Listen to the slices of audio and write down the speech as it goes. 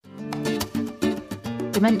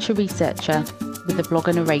dementia researcher with a blog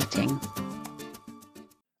and a rating.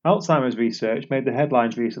 Alzheimer's research made the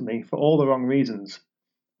headlines recently for all the wrong reasons.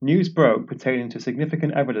 News broke pertaining to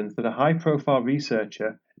significant evidence that a high-profile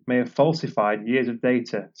researcher may have falsified years of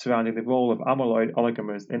data surrounding the role of amyloid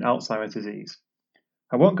oligomers in Alzheimer's disease.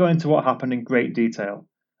 I won't go into what happened in great detail.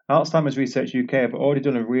 Alzheimer's Research UK have already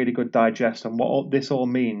done a really good digest on what this all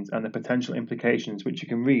means and the potential implications, which you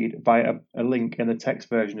can read via a link in the text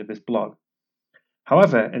version of this blog.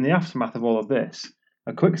 However, in the aftermath of all of this,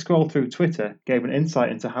 a quick scroll through Twitter gave an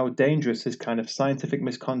insight into how dangerous this kind of scientific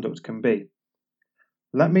misconduct can be.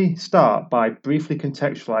 Let me start by briefly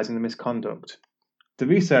contextualizing the misconduct. The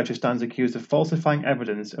researcher stands accused of falsifying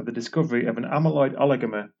evidence of the discovery of an amyloid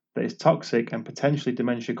oligomer that is toxic and potentially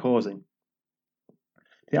dementia-causing.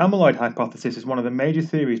 The amyloid hypothesis is one of the major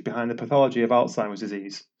theories behind the pathology of Alzheimer's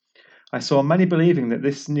disease. I saw many believing that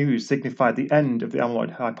this news signified the end of the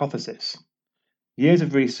amyloid hypothesis. Years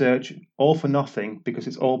of research, all for nothing because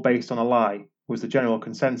it's all based on a lie, was the general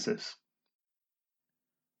consensus.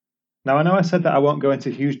 Now, I know I said that I won't go into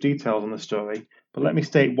huge details on the story, but let me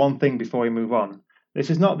state one thing before we move on. This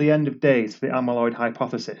is not the end of days for the amyloid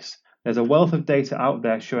hypothesis. There's a wealth of data out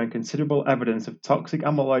there showing considerable evidence of toxic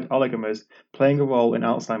amyloid oligomers playing a role in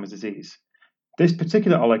Alzheimer's disease. This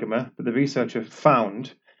particular oligomer that the researcher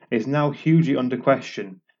found is now hugely under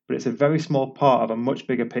question, but it's a very small part of a much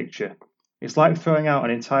bigger picture. It's like throwing out an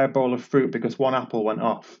entire bowl of fruit because one apple went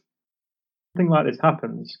off. When something like this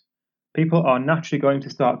happens, people are naturally going to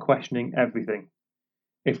start questioning everything.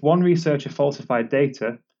 If one researcher falsified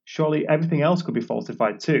data, surely everything else could be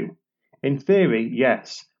falsified too. In theory,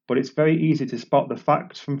 yes, but it's very easy to spot the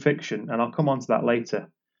facts from fiction, and I'll come on to that later.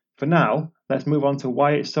 For now, let's move on to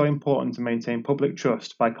why it's so important to maintain public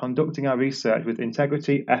trust by conducting our research with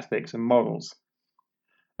integrity, ethics, and morals.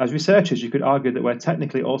 As researchers, you could argue that we're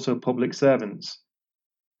technically also public servants.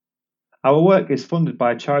 Our work is funded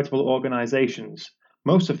by charitable organisations,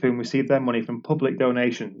 most of whom receive their money from public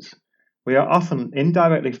donations. We are often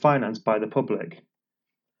indirectly financed by the public.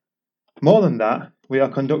 More than that, we are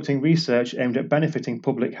conducting research aimed at benefiting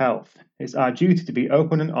public health. It's our duty to be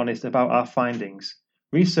open and honest about our findings.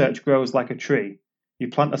 Research grows like a tree. You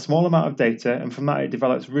plant a small amount of data, and from that it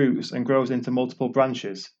develops roots and grows into multiple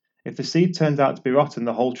branches. If the seed turns out to be rotten,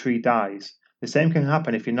 the whole tree dies. The same can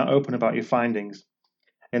happen if you're not open about your findings.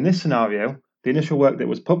 In this scenario, the initial work that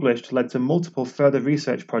was published led to multiple further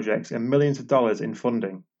research projects and millions of dollars in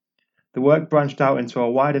funding. The work branched out into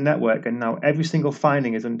a wider network, and now every single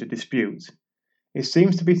finding is under dispute. It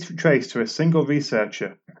seems to be traced to a single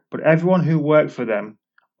researcher, but everyone who worked for them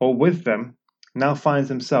or with them now finds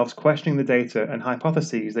themselves questioning the data and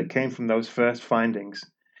hypotheses that came from those first findings.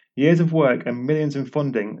 Years of work and millions in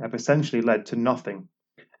funding have essentially led to nothing.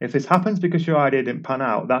 If this happens because your idea didn't pan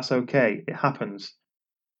out, that's okay, it happens.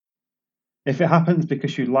 If it happens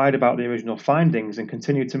because you lied about the original findings and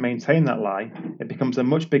continue to maintain that lie, it becomes a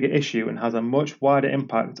much bigger issue and has a much wider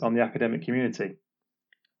impact on the academic community.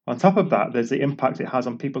 On top of that, there's the impact it has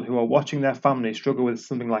on people who are watching their families struggle with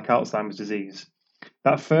something like Alzheimer's disease.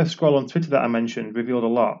 That first scroll on Twitter that I mentioned revealed a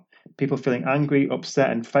lot. People feeling angry, upset,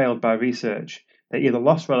 and failed by research. They either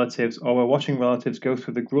lost relatives or were watching relatives go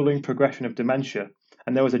through the grueling progression of dementia,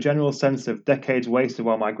 and there was a general sense of decades wasted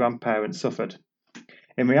while my grandparents suffered.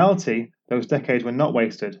 In reality, those decades were not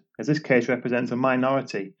wasted, as this case represents a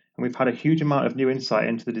minority, and we've had a huge amount of new insight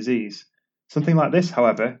into the disease. Something like this,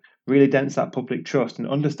 however, really dents that public trust and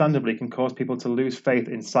understandably can cause people to lose faith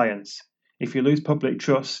in science. If you lose public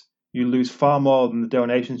trust, you lose far more than the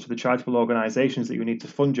donations to the charitable organisations that you need to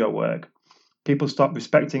fund your work. People stop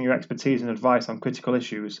respecting your expertise and advice on critical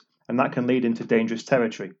issues, and that can lead into dangerous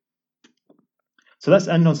territory. So let's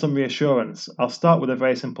end on some reassurance. I'll start with a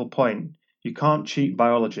very simple point. You can't cheat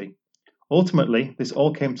biology. Ultimately, this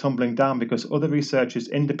all came tumbling down because other researchers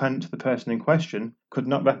independent to the person in question could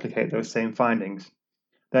not replicate those same findings.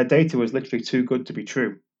 Their data was literally too good to be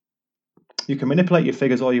true. You can manipulate your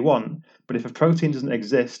figures all you want, but if a protein doesn't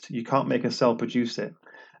exist, you can't make a cell produce it.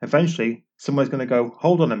 Eventually, someone's going to go,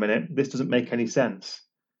 hold on a minute, this doesn't make any sense.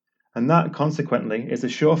 And that, consequently, is a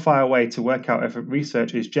surefire way to work out if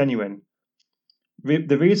research is genuine.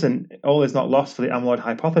 The reason all is not lost for the amyloid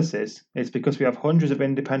hypothesis is because we have hundreds of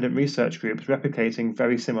independent research groups replicating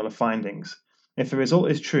very similar findings. If the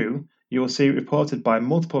result is true, you will see it reported by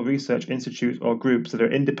multiple research institutes or groups that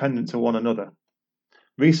are independent to one another.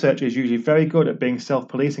 Research is usually very good at being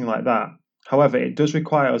self-policing like that. However, it does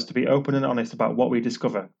require us to be open and honest about what we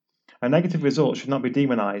discover. A negative result should not be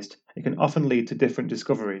demonized. It can often lead to different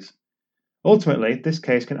discoveries. Ultimately, this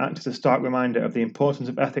case can act as a stark reminder of the importance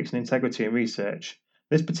of ethics and integrity in research.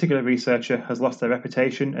 This particular researcher has lost their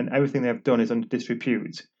reputation and everything they have done is under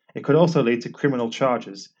disrepute. It could also lead to criminal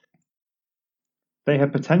charges. They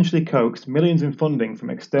have potentially coaxed millions in funding from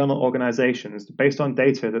external organizations based on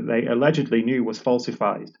data that they allegedly knew was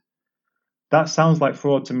falsified. That sounds like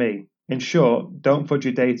fraud to me. In short, don't fudge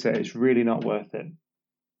your data, it's really not worth it.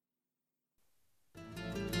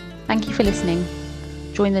 Thank you for listening.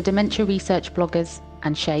 Join the Dementia Research bloggers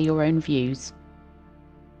and share your own views.